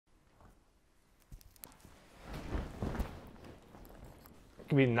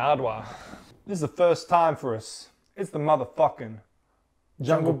could be Nardwar. This is the first time for us. It's the motherfucking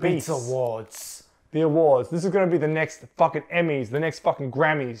Jungle Beats Awards. The awards. This is going to be the next fucking Emmys, the next fucking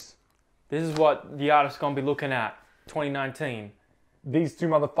Grammys. This is what the artist's going to be looking at, 2019. These two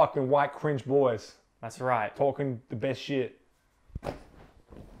motherfucking white cringe boys. That's right. Talking the best shit. All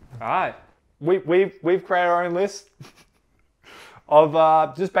right. We've created our own list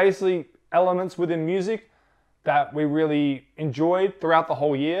of just basically elements within music that we really enjoyed throughout the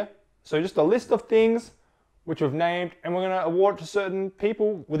whole year. So just a list of things which we've named, and we're going to award to certain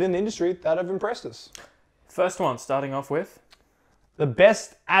people within the industry that have impressed us. First one, starting off with the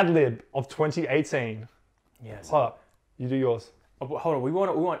best ad-lib of 2018. Yes. Hold up, you do yours. Oh, hold on, we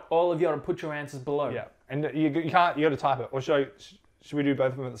want all of you to put your answers below. Yeah, and you got to type it. Or should we do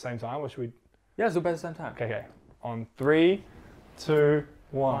both of them at the same time, or should we? Yeah, let's do both at the same time. Okay. On 3, 2,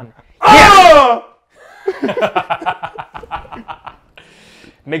 1. Yeah!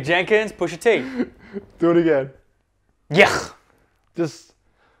 Mick Jenkins, Pusha T. Do it again. Yeah. Just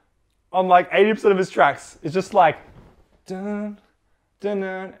on like 80% of his tracks, it's just like dun dun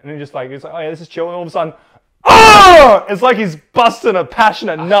dun, and then just like it's like, oh yeah, this is chill, and all of a sudden, oh! It's like he's busting a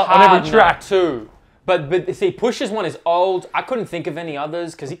passionate nut on every track too. But see, Pusha's one is old. I couldn't think of any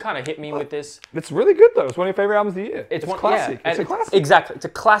others because he kind of hit me with this. It's really good though. It's one of your favorite albums of the year. It's classic. Yeah, it's a classic. Exactly. It's a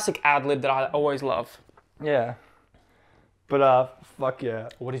classic ad-lib that I always love. Yeah. But fuck yeah.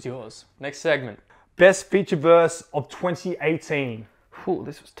 What is yours? Next segment. Best feature verse of 2018. Ooh,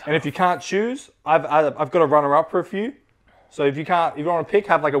 this was tough. And if you can't choose, I've got a runner-up for a few. So if you don't want to pick,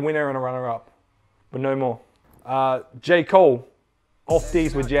 have like a winner and a runner-up, but no more. J.Cole, Off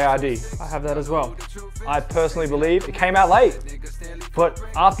Deez with J.I.D. I have that as well. I personally believe it came out late, but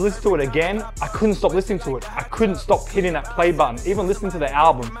after listening to it again, I couldn't stop listening to it. I couldn't stop hitting that play button. Even listening to the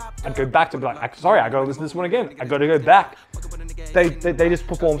album, I'd go back to be like, sorry, I gotta listen to this one again. I gotta go back. They just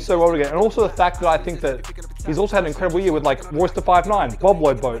perform so well together. And also the fact that I think that he's also had an incredible year with like Royce the 5'9",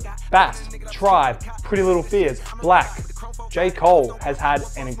 Boblo Boat, Bass, Tribe, Pretty Little Fears, Black. J.Cole has had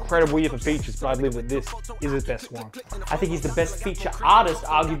an incredible year for features, but I believe that this is his best one. I think he's the best feature artist,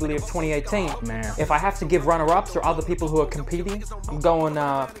 arguably, of 2018. Man. If I have to give runner-ups or other people who are competing, I'm going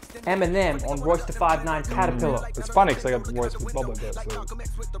Eminem on Royce the 5'9" Caterpillar. It's funny because I got Royce with Boblo Boat.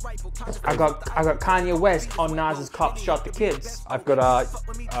 So. I got Kanye West on Nas's Cop Shot the Kids. I've got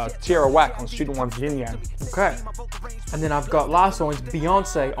Tierra Whack on Student One's Yin-Yang. Okay. And then I've got last one is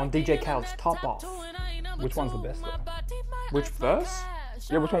Beyonce on DJ Khaled's Top Off. Which one's the best though? Which verse?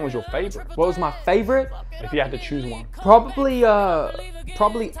 Yeah, which one was your favorite? What was my favorite? If you had to choose one. Probably Off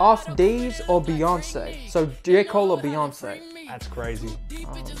Deez or Beyonce. So J.Cole or Beyonce. That's crazy.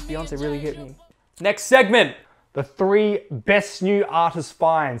 Beyonce really hit me. Next segment. The 3 best new artist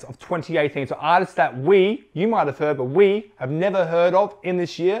finds of 2018. So artists that you might have heard, but we have never heard of in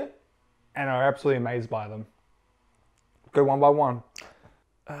this year and are absolutely amazed by them. Go one by one.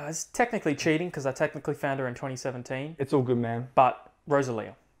 It's technically cheating because I technically found her in 2017. It's all good, man. But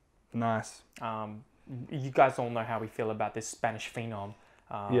Rosalia. Nice. You guys all know how we feel about this Spanish phenom.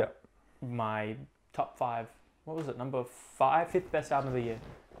 Yeah. My top 5, what was it? Number 5, 5th best album of the year.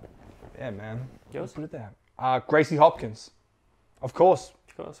 Yeah, man. Yours? Put it there. Gracie Hopkins. Of course.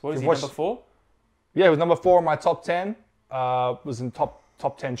 Of course. What was he, number 4? Yeah, it was number 4 in my top 10. Was in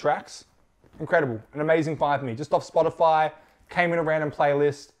top 10 tracks. Incredible. An amazing find for me. Just off Spotify. Came in a random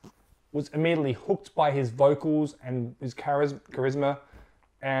playlist, was immediately hooked by his vocals and his charisma,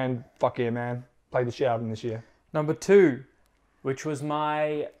 and fuck yeah, man. Played the shit out of him this year. Number 2, which was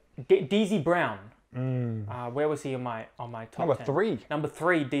my Deez Brown. Where was he on my top 10? Number 3. Number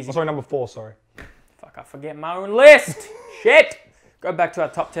 3, Deez. Oh, sorry, number 4, sorry. Fuck, I forget my own list. Shit. Go back to our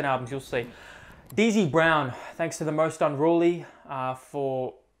top 10 albums, you'll see. Deez Brown, thanks to The Most Unruly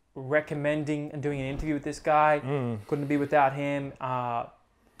for recommending and doing an interview with this guy. Couldn't be without him.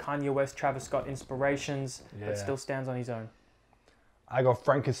 Kanye West, Travis Scott inspirations, but still stands on his own. I got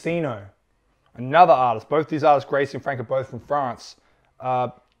Frank Casino, another artist. Both these artists, Gracie and Frank, are both from France.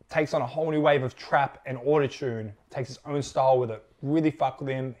 Takes on a whole new wave of trap and autotune. Takes his own style with it. Really fuck with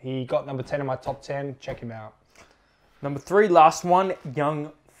him. He got number 10 in my top 10. Check him out. Number 3, last one,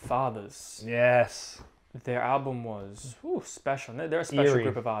 Young Fathers. Yes. Their album was special. They're a special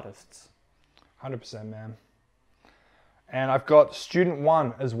group of artists. 100%, man. And I've got Student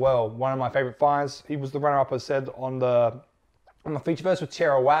One as well. One of my favorite finds. He was the runner-up, I said, on the feature verse with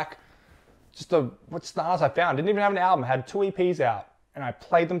Tierra Whack. What's the artist I found? Didn't even have an album. Had 2 EPs out, and I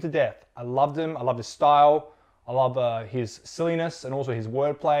played them to death. I loved him. I loved his style. I love his silliness and also his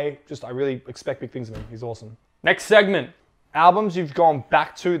wordplay. I really expect big things of him. He's awesome. Next segment. Albums you've gone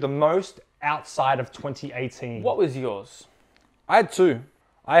back to the most outside of 2018. What was yours? I had 2.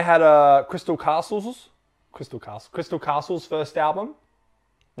 I had Crystal Castle's first album.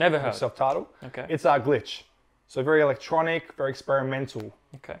 Never heard. Self-titled. Okay. It's Glitch. So very electronic, very experimental.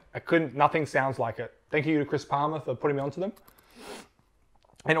 Okay. Nothing sounds like it. Thank you to Chris Palmer for putting me onto them.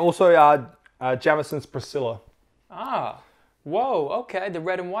 And also Jamison's Priscilla. Ah, whoa, okay, the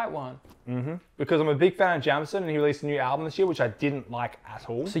red and white one. Mm-hmm. Because I'm a big fan of Jamison and he released a new album this year, which I didn't like at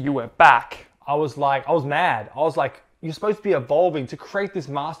all. So you went back. I was mad. I was like, you're supposed to be evolving to create this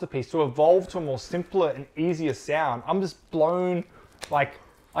masterpiece, to evolve to a more simpler and easier sound. I'm just blown, like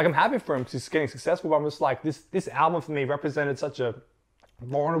I'm happy for him because he's getting successful, but I'm just like, this album for me represented such a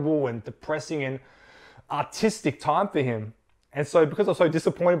vulnerable and depressing and artistic time for him. And so because I was so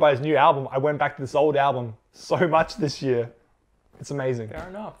disappointed by his new album, I went back to this old album so much this year. It's amazing. Fair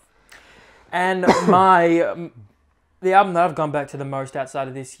enough. And the album that I've gone back to the most outside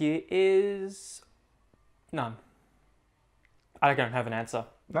of this year is none. I don't have an answer.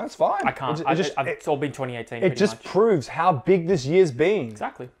 That's fine. I can't. It's all been 2018. It just proves how big this year's been.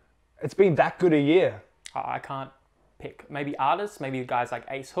 Exactly. It's been that good a year. I can't pick. Maybe artists, maybe guys like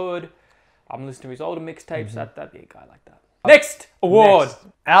Ace Hood. I'm listening to his older mixtapes. That'd be a guy like that. Next award. Next.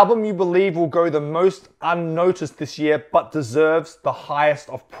 Album you believe will go the most unnoticed this year, but deserves the highest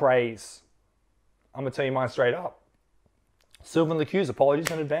of praise. I'm going to tell you mine straight up. Sylvan Lacuse,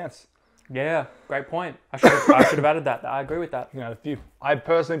 apologies in advance. Yeah, great point. I should have added that. I agree with that. You know, I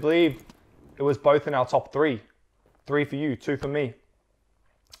personally believe it was both in our top three. 3 for you, 2 for me.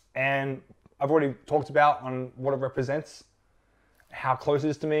 And I've already talked about on what it represents, how close it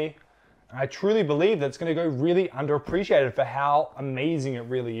is to me. And I truly believe that it's going to go really underappreciated for how amazing it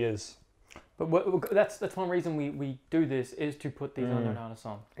really is. But that's one reason we do this, is to put these unknown artists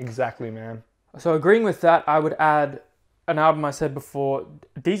on. Exactly, man. So agreeing with that, I would add an album I said before,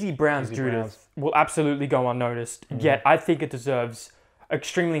 Deez Brown's Judith will absolutely go unnoticed, yet I think it deserves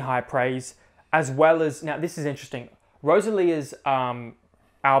extremely high praise, as well as, now this is interesting, Rosalia's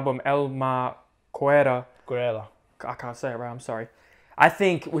album El Mar Cuera, I can't say it right, I'm sorry. I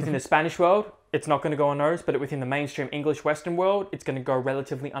think within the Spanish world, it's not going to go unnoticed, but within the mainstream English Western world, it's going to go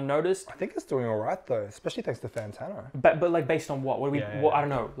relatively unnoticed. I think it's doing all right though, especially thanks to Fantano. But like based on what? What are we? What, I don't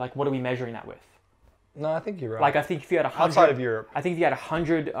know. Like what are we measuring that with? No, I think you're right. Like I think if you had 100 outside of Europe, I think if you had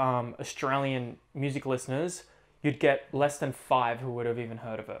 100 Australian music listeners, you'd get less than 5 who would have even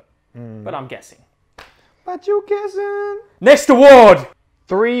heard of it. But I'm guessing. But you guessing? Next award.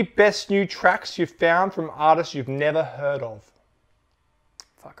 3 best new tracks you've found from artists you've never heard of.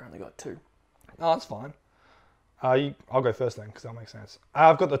 Fuck, I only got 2. Oh, that's fine. I'll go first then, because that'll make sense.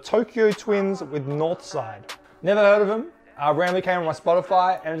 I've got the Tokyo Twins with Northside. Never heard of them. Randomly came on my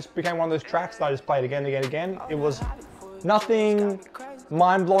Spotify, and it just became one of those tracks that I just played again and again and again. It was nothing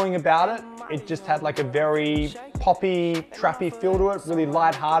mind-blowing about it. It just had like a very poppy, trappy feel to it, really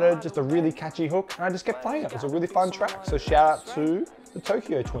light-hearted, just a really catchy hook, and I just kept playing it. It was a really fun track, so shout out to the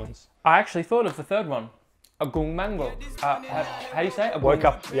Tokyo Twins. I actually thought of the third one. Agung Mango. How do you say it? Woke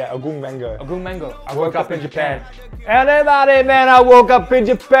up, yeah, Agung Mango. Agung Mango. I woke up in Japan. Anybody, man, I woke up in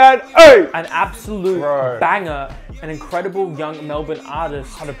Japan. Hey! An absolute banger, an incredible young Melbourne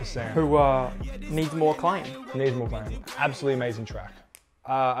artist. 100%. Who needs more acclaim. Needs more acclaim. Absolutely amazing track.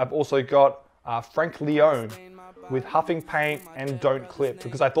 I've also got Frank Leone with Huffing Paint and Don't Clip,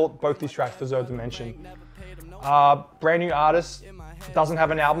 because I thought both these tracks deserved a mention. Brand new artist, doesn't have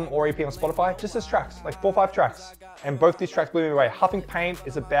an album or EP on Spotify, just has tracks, like 4 or 5 tracks. And both these tracks blew me away. Huffing Paint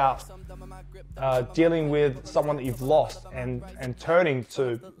is about dealing with someone that you've lost and turning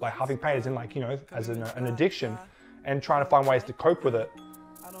to, like, huffing paint as in, like, you know, as an addiction, and trying to find ways to cope with it.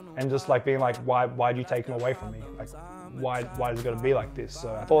 And just like being like, why do you take him away from me? Like, why does it got to be like this?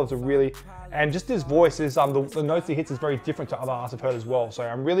 So I thought it was a really, and just his voice is, the notes he hits is very different to other artists I've heard as well. So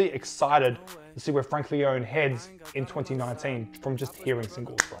I'm really excited to see where Frank Leone heads in 2019 from just hearing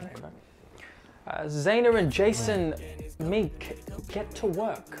singles from him. Zaina and Jason Mink, Get to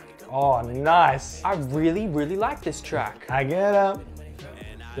Work. Oh, nice. I really, really like this track. I get up,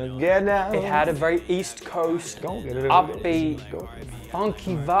 get down. It had a very East Coast, upbeat,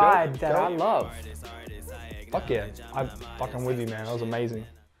 funky vibe that I love. Fuck yeah, I'm fucking with you, man. That was amazing.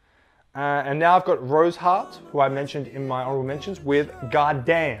 And now I've got Rose Hart, who I mentioned in my honorable mentions, with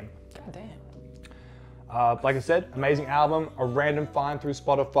Goddamn. Like I said, amazing album, a random find through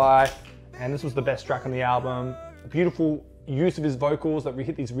Spotify, and this was the best track on the album. Beautiful use of his vocals that we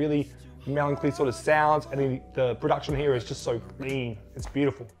hit these really melancholy sort of sounds, and the production here is just so clean. It's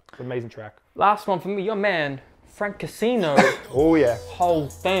beautiful. It's an amazing track. Last one for me, your man, Frank Casino. Oh yeah. Whole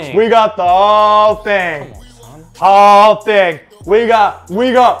thing. We got the whole thing. Come on, son. Whole thing. We got the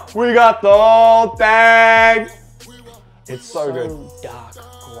whole thing. It's so good. Dark.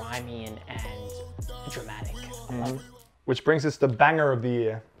 grimy and dramatic. I love it. Which brings us to banger of the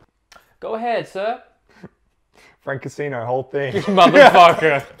year. Go ahead, sir. Frank Casino, whole thing. You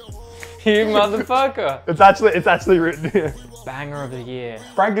motherfucker. You motherfucker. It's actually written here. Banger of the year.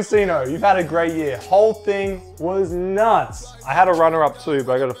 Frank Casino, you've had a great year. Whole thing was nuts. I had a runner-up too,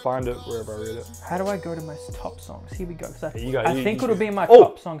 but I gotta find it wherever I read it. How do I go to my top songs? Here we go. Here you go. I think it'll be in my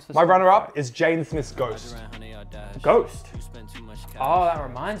top songs. For my runner-up is Jaden Smith's Ghost. Ghost. Oh, that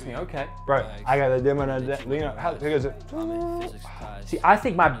reminds me. Okay. Bro, I got the demo. You know how goes it? See, I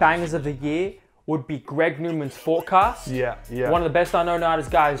think my bangers of the year would be Greg Newman's Forecast. Yeah. One of the best unknown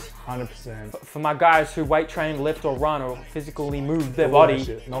artists, guys. 100%. For my guys who weight train, lift or run or physically move their body.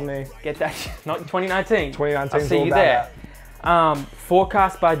 Shit. Not me. Get that shit. Not 2019. 2019. I'll see you there.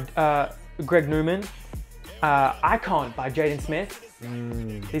 Forecast by Greg Newman. Icon by Jaden Smith.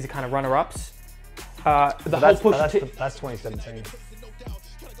 These are kind of runner-ups. That's 2017.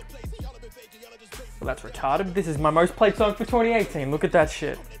 Well, that's retarded. This is my most played song for 2018. Look at that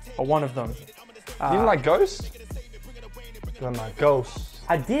shit. Or one of them. You didn't like Ghost? I'm like, Ghost.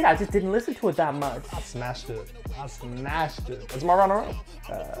 I did. I just didn't listen to it that much. I smashed it. That's my runner-up.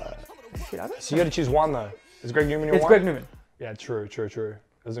 So you got to choose one though. Is Greg Newman your one? It's Greg Newman. Yeah, true. It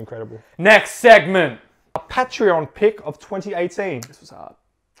was incredible. Next segment. A Patreon pick of 2018. This was hard.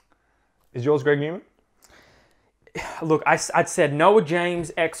 Is yours Greg Newman? Look, I'd said Noah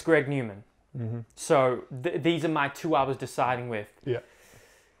James x Greg Newman. So these are my two I was deciding with. Yeah.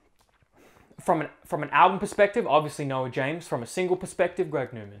 From an album perspective, obviously Noah James. From a single perspective, Greg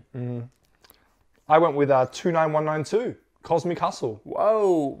Newman. I went with 29192, Cosmic Hustle.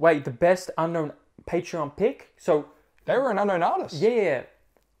 Whoa, wait, the best unknown Patreon pick? So they were an unknown artist. Yeah.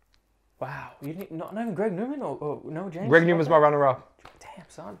 Wow, you didn't not even Greg Newman or Noah James? Greg Newman's my runner-up. Damn,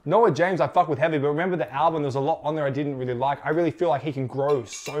 son. Noah James I fuck with heavy, but remember the album, there's a lot on there I didn't really like. I really feel like he can grow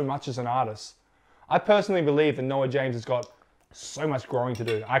so much as an artist. I personally believe that Noah James has got so much growing to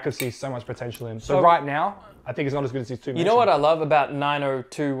do. I could see so much potential in him. So right now, I think it's not as good as his two. You know what I love about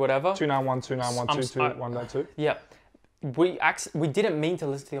 902 whatever? 291, 291, 192. Yeah. We didn't mean to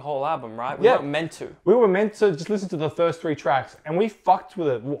listen to the whole album, right? We Yeah. weren't meant to. We were meant to just listen to the first 3 tracks, and we fucked with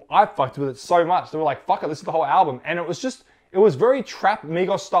it. Well, I fucked with it so much. They were like, fuck it, listen to the whole album. And it was very trap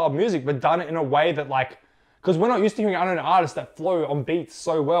Migos style music, but done it in a way that like, because we're not used to hearing unknown artists that flow on beats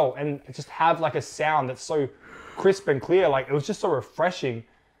so well and just have like a sound that's so crisp and clear. Like it was just so refreshing,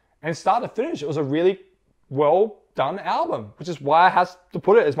 and start to finish, it was a really well done album, which is why I have to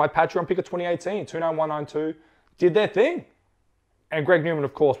put it as my Patreon pick of 2018. 29192 did their thing, and Greg Newman,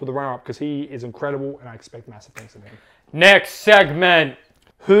 of course, with the runner-up because he is incredible, and I expect massive things from him. Next segment.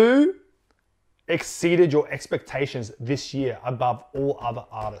 Who exceeded your expectations this year above all other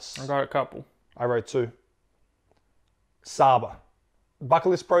artists? I got a couple. I wrote 2. Saba.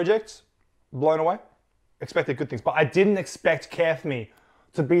 Bucket list project, blown away. Expected good things, but I didn't expect Care For Me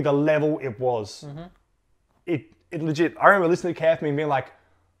to be the level it was. It legit, I remember listening to Care For Me and being like,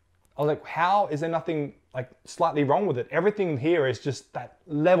 I was like, how is there nothing like slightly wrong with it? Everything here is just that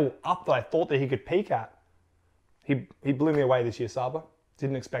level up that I thought that he could peak at. He blew me away this year, Saba.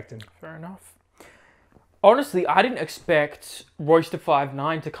 Didn't expect him. Fair enough. Honestly, I didn't expect Royce da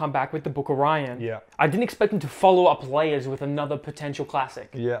 5'9" to come back with the Book of Ryan. Yeah. I didn't expect him to follow up Layers with another potential classic.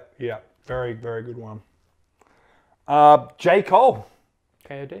 Yeah. Very, very good one. J.Cole.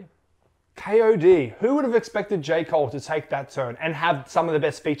 KOD. Who would have expected J.Cole to take that turn and have some of the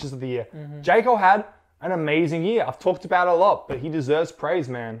best features of the year? J.Cole had an amazing year. I've talked about it a lot, but he deserves praise,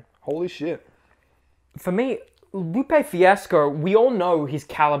 man. Holy shit. For me, Lupe Fiasco, we all know his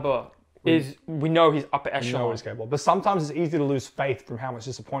caliber. We know he's upper echelon. You know he's capable. But sometimes it's easy to lose faith from how much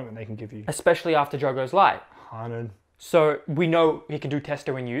disappointment they can give you. Especially after Joe Goes Light. 100. So we know he can do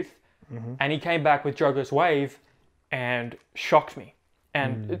Testo in Youth. And he came back with Joe Goes Wave and shocked me.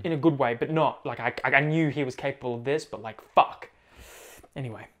 And in a good way, but not. Like, I knew he was capable of this, but like, fuck.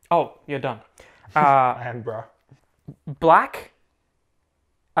 Anyway. Oh, you're done. I am, bro. Black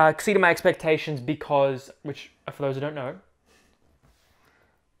exceeded my expectations because, which, for those who don't know,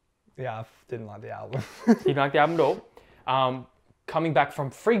 yeah, I didn't like the album. didn't like the album at all. Coming back from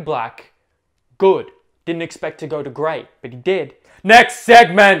Free Black, good. Didn't expect to go to great, but he did. Next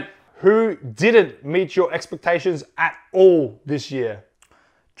segment. Who didn't meet your expectations at all this year?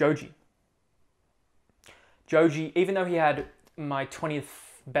 Joji, even though he had my 20th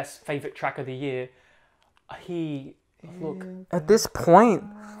best favorite track of the year, look, at this point,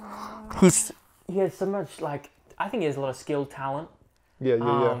 he has so much, like, I think he has a lot of skill, talent.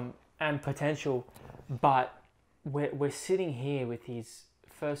 Yeah. And potential, but we're sitting here with his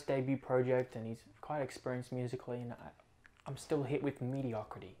first debut project, and he's quite experienced musically, and I'm still hit with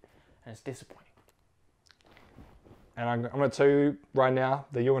mediocrity, and it's disappointing. And I'm going to tell you right now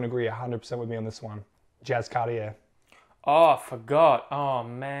that you're going to agree 100% with me on this one. Jazz Cartier. Oh, I forgot. Oh,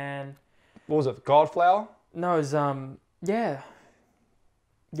 man. What was it? Godflower? No, it's, yeah.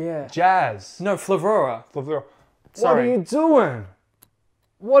 Yeah. Jazz. No, Flavora. Flavora. Sorry. What are you doing?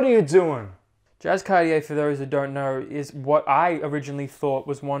 What are you doing? Jazz Cartier, for those who don't know, is what I originally thought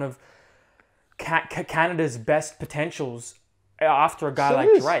was one of Canada's best potentials after a guy Still like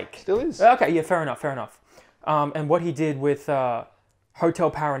is. Drake. Still is. Okay, yeah, fair enough. And what he did with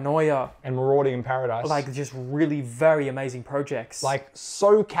Hotel Paranoia. And Marauding in Paradise. Like, just really very amazing projects. Like,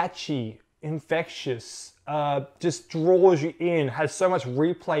 so catchy, infectious, just draws you in, has so much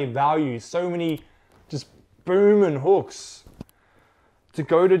replay value, so many just booming hooks. To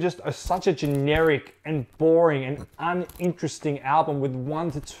go to just such a generic and boring and uninteresting album with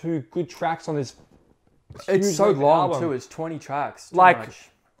 1 to 2 good tracks on this it's so long album. too. It's 20 tracks. Too Like, much.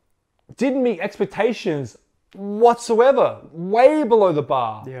 Didn't meet expectations whatsoever. Way below the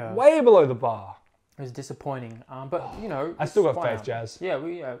bar. Yeah. Way below the bar. It was disappointing. But you know, I still got why faith, not? Jazz. Yeah,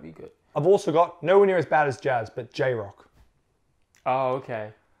 we good. I've also got nowhere near as bad as Jazz, but J-Rock. Oh,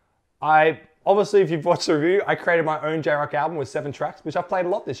 okay. Obviously, if you've watched the review, I created my own J-Rock album with 7 tracks, which I've played a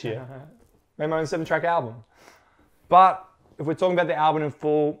lot this year. Made my own 7-track album. But if we're talking about the album in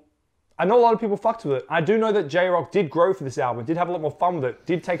full, I know a lot of people fucked with it. I do know that J-Rock did grow for this album, did have a lot more fun with it,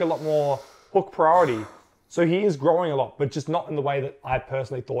 did take a lot more hook priority. So he is growing a lot, but just not in the way that I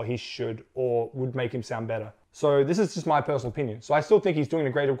personally thought he should or would make him sound better. So this is just my personal opinion. So I still think he's doing a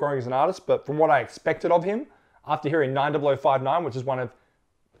great job growing as an artist, but from what I expected of him, after hearing 90059, which is one of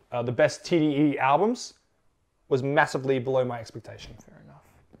the best TDE albums, was massively below my expectation. Fair enough.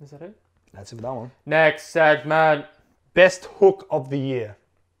 Is that it? That's it for that one. Next segment. Best hook of the year.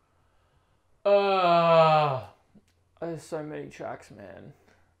 There's so many tracks, man.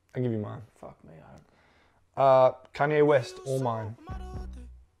 I'll give you mine. Fuck me, I don't. Kanye West, All Mine.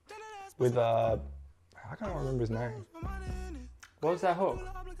 With, I can't remember his name. What was that hook?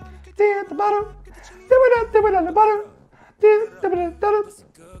 At the bottom. At the bottom.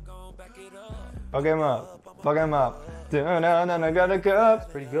 Fuck him up. Fuck him up. It's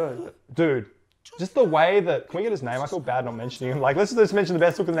pretty good. Dude, just the way that... Can we get his name? I feel bad not mentioning him. Like, let's just mention the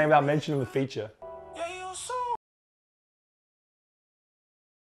best hook of the name without mentioning the feature.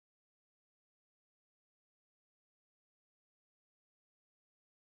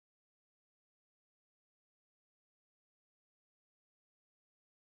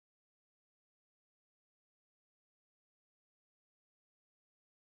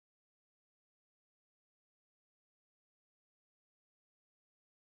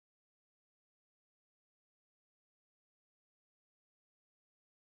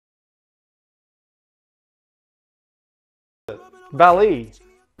 Valley.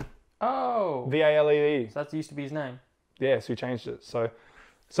 Oh. V-A-L-E-E. So that used to be his name. Yeah, so he changed it. So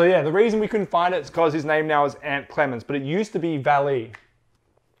yeah, the reason we couldn't find it is because his name now is Ant Clemens, but it used to be Valley.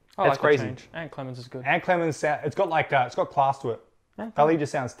 I That's like crazy. The change. And Clemens is good. Ant Clemens, it's got like, it's got class to it. Valley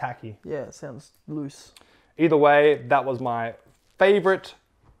just sounds tacky. Yeah, it sounds loose. Either way, that was my favorite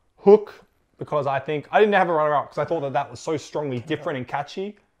hook because I didn't have a runner-up because I thought that was so strongly different and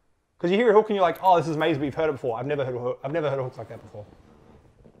catchy. Because you hear a hook and you're like, oh, this is amazing, but you've heard it before. I've never heard a hook like that before.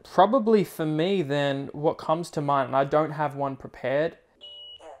 Probably for me then, what comes to mind, and I don't have one prepared.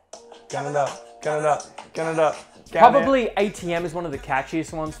 Gun it up, gun it up, gun it up. Probably ATM is one of the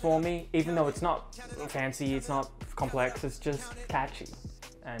catchiest ones for me, even though it's not fancy, it's not complex, it's just catchy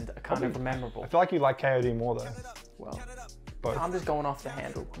and kind of memorable. I feel like you like KOD more though. Well, both. I'm just going off the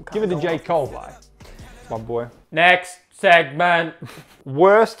handle. Give it to J.Cole. My boy. Next segment.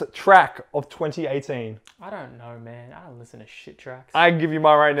 Worst track of 2018. I don't know, man. I don't listen to shit tracks. I can give you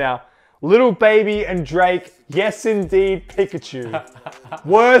mine right now. Little Baby and Drake, Yes Indeed, Pikachu.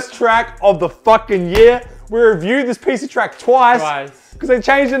 Worst track of the fucking year. We reviewed this piece of track twice. Because they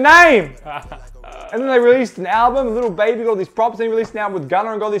changed the name. And then they released an album, and Little Baby got all these props. Then he released an album with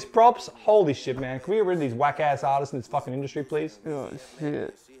Gunna and got all these props. Holy shit, man. Can we get rid of these whack-ass artists in this fucking industry, please? Oh,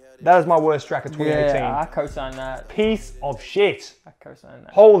 shit. That is my worst track of 2018. Yeah, I co-sign that. Piece of shit. I co-sign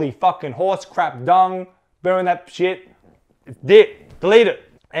that. Holy fucking horse crap dung. Burn that shit. It's it. Delete it.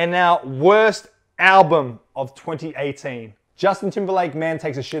 And now, worst album of 2018. Justin Timberlake, Man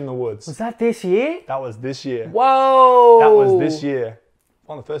Takes a Shit in the Woods. Was that this year? That was this year. Whoa! That was this year.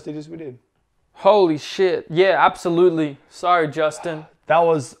 One of the first DJs we did. Holy shit. Yeah, absolutely. Sorry, Justin. That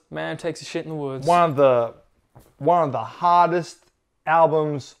was Man Takes a Shit in the Woods. one of the hardest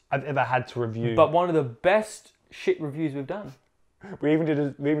albums I've ever had to review. But one of the best shit reviews we've done. We even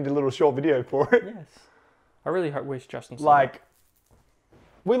did a little short video for it. Yes. I really wish Justin saw Like,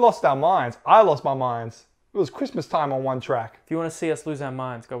 we lost our minds. I lost my minds. It was Christmas time on one track. If you want to see us lose our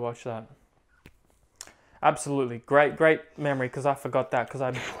minds, go watch that. Absolutely. Great memory, because I forgot that, because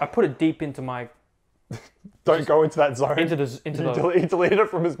I put it deep into my... Don't go into that zone. He deleted it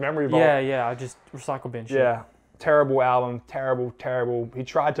from his memory vault. Yeah, I just recycle bin shit. Yeah. Terrible album. Terrible. He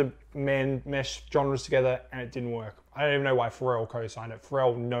tried to mesh genres together and it didn't work. I don't even know why Pharrell co-signed it.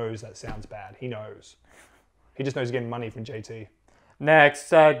 Pharrell knows that sounds bad. He knows. He just knows he's getting money from JT. Next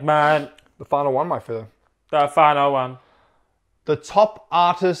segment. The final one, my friend. The final one. The top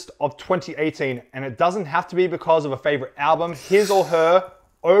artist of 2018. And it doesn't have to be because of a favorite album. His or her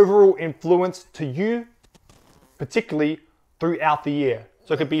overall influence to you, particularly throughout the year.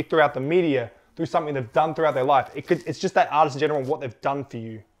 So it could be throughout the media, through something they've done throughout their life. It's just that artist in general and what they've done for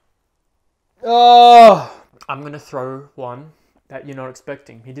you. Oh, I'm going to throw one that you're not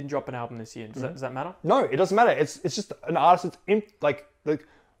expecting. He didn't drop an album this year. Does that matter? No, it doesn't matter. It's just an artist that's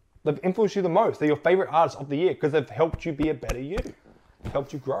they've influenced you the most. They're your favorite artists of the year because they've helped you be a better you.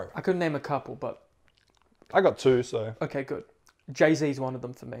 Helped you grow. I couldn't name a couple, but... I got two, so... Okay, good. Jay-Z's one of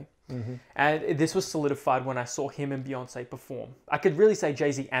them for me. Mm-hmm. And this was solidified when I saw him and Beyonce perform. I could really say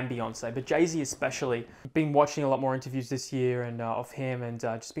Jay-Z and Beyonce, but Jay-Z especially. Been watching a lot more interviews this year and of him, and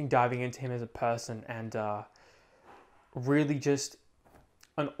just been diving into him as a person, and really just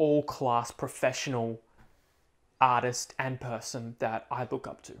an all-class professional artist and person that I look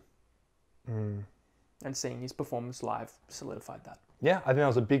up to. And seeing his performance live solidified that. Yeah, I think that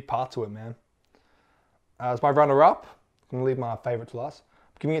was a big part to it, man. As my runner-up, I'm going to leave my favourite to last.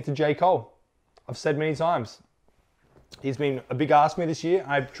 I'm giving it to J.Cole. I've said many times. He's been a big artist for me this year.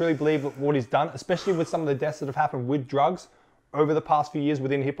 I truly believe what he's done, especially with some of the deaths that have happened with drugs over the past few years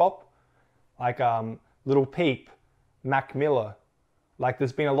within hip-hop. Like Lil Peep, Mac Miller. Like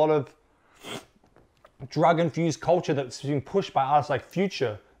there's been a lot of drug-infused culture that's been pushed by artists like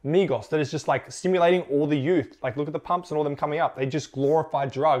Future, Migos, that is just like stimulating all the youth. Like look at the Pumps and all them coming up. They just glorify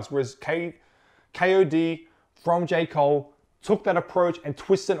drugs, whereas KOD from J. Cole took that approach and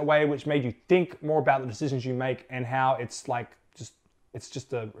twisted it in a way which made you think more about the decisions you make and how it's like it's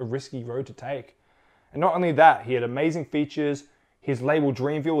just a risky road to take. And not only that, he had amazing features. His label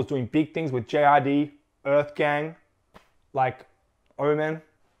Dreamville was doing big things with J.I.D, Earth Gang, like Omen,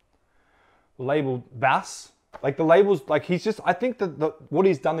 label Bass. Like the labels, like he's just, I think that what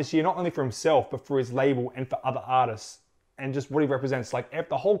he's done this year, not only for himself, but for his label and for other artists, and just what he represents, like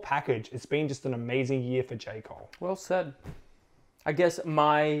the whole package, it's been just an amazing year for J. Cole. Well said. I guess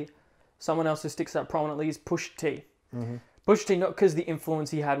someone else who sticks out prominently is Pusha T. Mm-hmm. Pusha T, not because the influence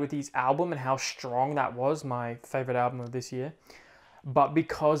he had with his album and how strong that was, my favorite album of this year, but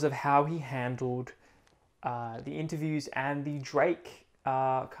because of how he handled the interviews and the Drake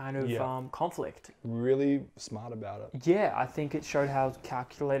conflict. Really smart about it. Yeah, I think it showed how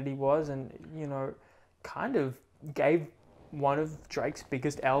calculated he was, and kind of gave one of Drake's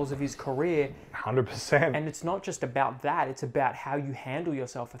biggest L's of his career. 100%. And it's not just about that, it's about how you handle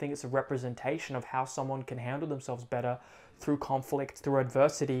yourself. I think it's a representation of how someone can handle themselves better through conflict, through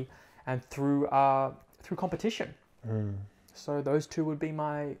adversity, and through competition. So those two would be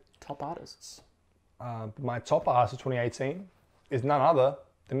my top artists. My top artist of 2018 is none other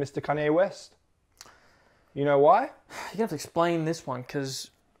than Mr. Kanye West. You know why? You're going to have to explain this one,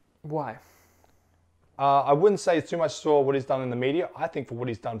 because why? I wouldn't say it's too much for what he's done in the media. I think for what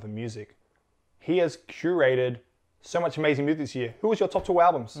he's done for music. He has curated so much amazing music this year. Who was your top 2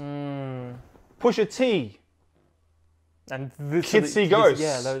 albums? Pusha T. And Kids See Ghosts.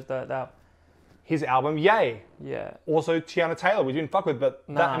 Yeah, that. His album, Yay. Yeah. Also Tiana Taylor, we didn't fuck with, but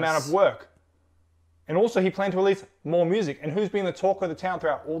Nice. that amount of work. And also he planned to release more music. And who's been the talk of the town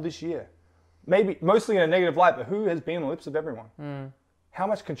throughout all this year? Maybe, mostly in a negative light, but who has been on the lips of everyone? How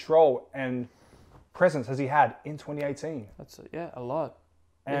much control and presence has he had in 2018? A lot.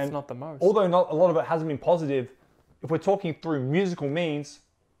 And if not the most. Although not a lot of it hasn't been positive, if we're talking through musical means,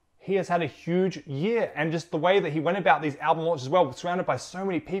 he has had a huge year. And just the way that he went about these album launches as well, surrounded by so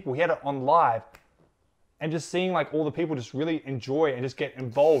many people. He had it on live. And just seeing like all the people just really enjoy and just get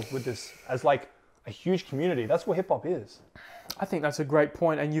involved with this as like a huge community. That's what hip hop is. I think that's a great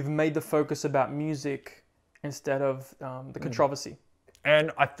point. And you've made the focus about music instead of the controversy.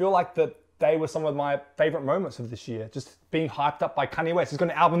 And I feel like that they were some of my favorite moments of this year. Just being hyped up by Kanye West. He's got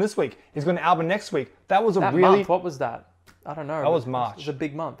an album this week. He's got an album next week. That was That really... month, what was that? I don't know. That was March. It was a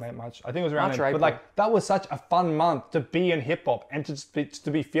big month. Late March. I think it was around March or then. But April. like, that was such a fun month to be in hip hop and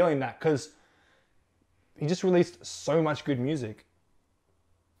to be feeling that, because he just released so much good music.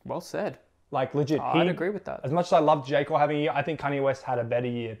 Well said. Like legit. I'd agree with that. As much as I love J.Cole having a year, I think Kanye West had a better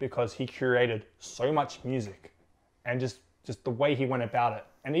year because he curated so much music and just the way he went about it.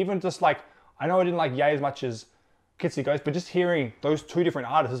 And even just like, I know I didn't like Ye as much as Kitsy Ghost, but just hearing those two different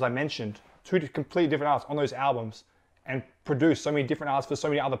artists, as I mentioned, two completely different artists on those albums and produce so many different artists for so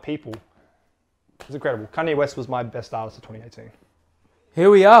many other people, it's incredible. Kanye West was my best artist of 2018. Here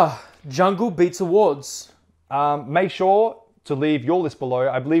we are, Jungle Beats Awards. Make sure to leave your list below.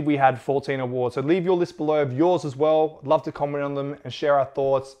 I believe we had 14 awards, so leave your list below of yours as well. I'd love to comment on them and share our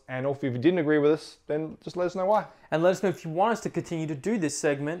thoughts. And if you didn't agree with us, then just let us know why. And let us know if you want us to continue to do this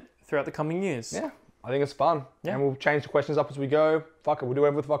segment throughout the coming years. Yeah, I think it's fun. Yeah. And we'll change the questions up as we go. Fuck it, we'll do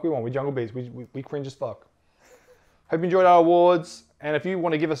whatever the fuck we want. We Jungle Beats, we cringe as fuck. Hope you enjoyed our awards. And if you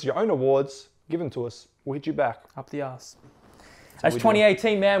want to give us your own awards, give them to us. We'll hit you back. Up the arse. That's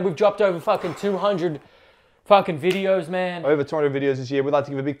 2018, man. We've dropped over fucking 200 fucking videos, man. Over 200 videos this year. We'd like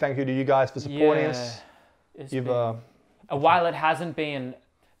to give a big thank you to you guys for supporting us. While it hasn't been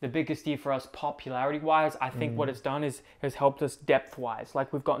the biggest year for us popularity-wise, I think what it's done is has helped us depth-wise.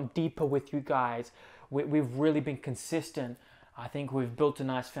 Like, we've gotten deeper with you guys. We've really been consistent. I think we've built a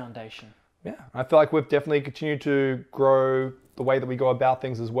nice foundation. Yeah, I feel like we've definitely continued to grow the way that we go about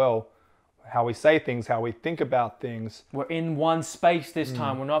things as well. How we say things, how we think about things. We're in one space this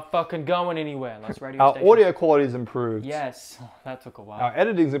time. We're not fucking going anywhere. Let's radio Our stations. audio quality is improved. Yes, that took a while. Our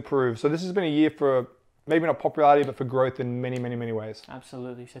editing's improved. So this has been a year for maybe not popularity, but for growth in many, many, many ways.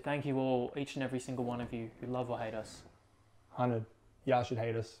 Absolutely. So thank you all, each and every single one of you who love or hate us. 100. Y'all should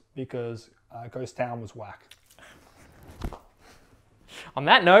hate us because Ghost Town was whack. On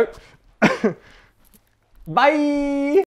that note, bye!